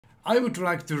I would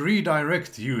like to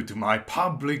redirect you to my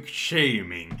public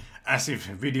shaming, as if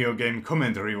video game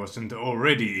commentary wasn't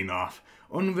already enough.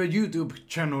 On the YouTube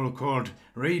channel called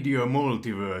Radio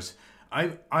Multiverse,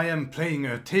 I am playing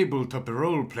a tabletop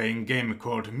role-playing game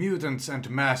called Mutants and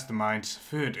Masterminds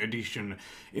 3rd edition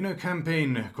in a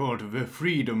campaign called The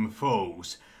Freedom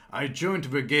Foes. I joined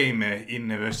the game in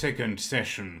the 2nd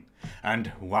session. And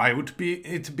why would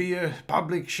it be a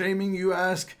public shaming, you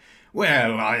ask?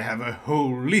 Well, I have a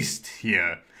whole list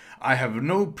here. I have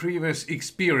no previous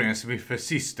experience with the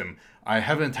system. I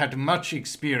haven't had much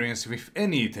experience with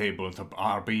any tabletop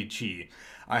RPG.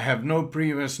 I have no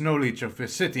previous knowledge of the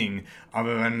setting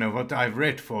other than what I've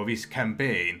read for this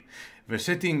campaign. The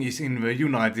setting is in the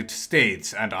United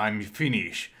States and I'm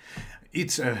Finnish.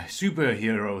 It's a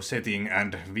superhero setting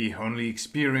and the only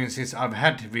experiences I've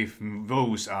had with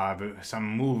those are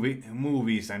some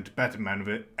movies and Batman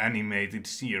the animated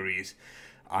series.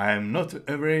 I am not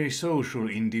a very social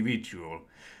individual.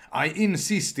 I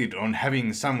insisted on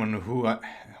having someone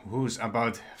who's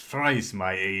about thrice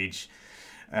my age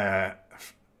as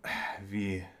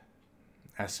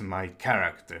my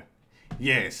character.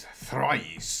 Yes,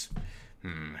 thrice.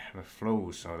 The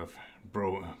flow sort of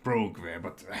broke there,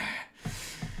 but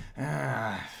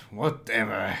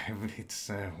whatever. It's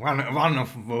one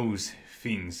of those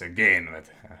things again that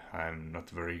I'm not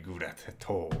very good at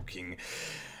talking.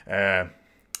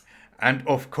 And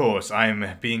of course,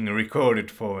 I'm being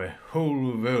recorded for the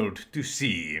whole world to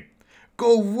see.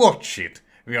 Go watch it!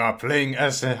 We are playing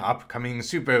as upcoming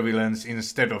supervillains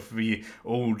instead of the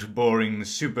old boring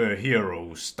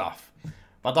superhero stuff.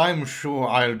 But I'm sure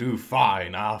I'll do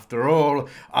fine. After all,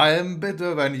 I am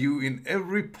better than you in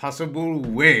every possible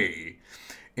way.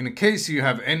 In case you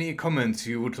have any comments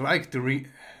you would like to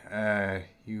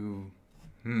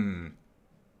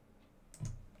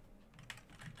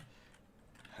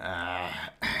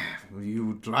you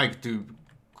would like to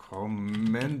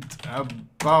comment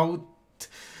about,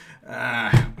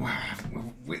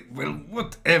 well,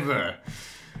 whatever.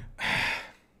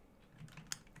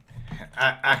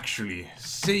 Actually,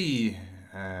 say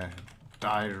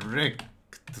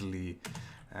directly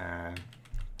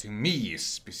to me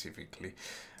specifically.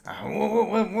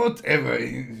 Whatever,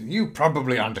 you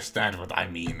probably understand what I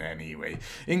mean anyway.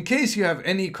 In case you have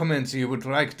any comments you would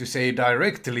like to say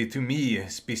directly to me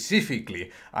specifically,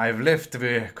 I've left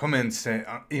the comments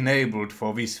enabled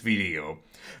for this video.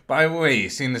 By the way,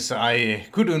 since I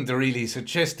couldn't really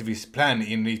suggest this plan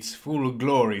in its full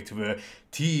glory to the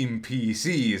team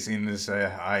PC, since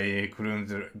I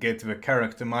couldn't get the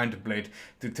character Mindblade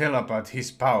to tell about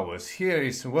his powers, here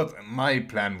is what my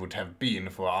plan would have been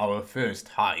for our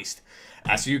first heist.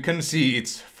 As you can see,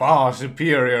 it's far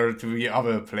superior to the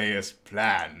other player's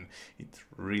plan. It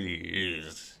really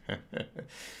is.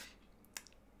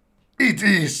 It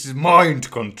is mind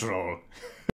control.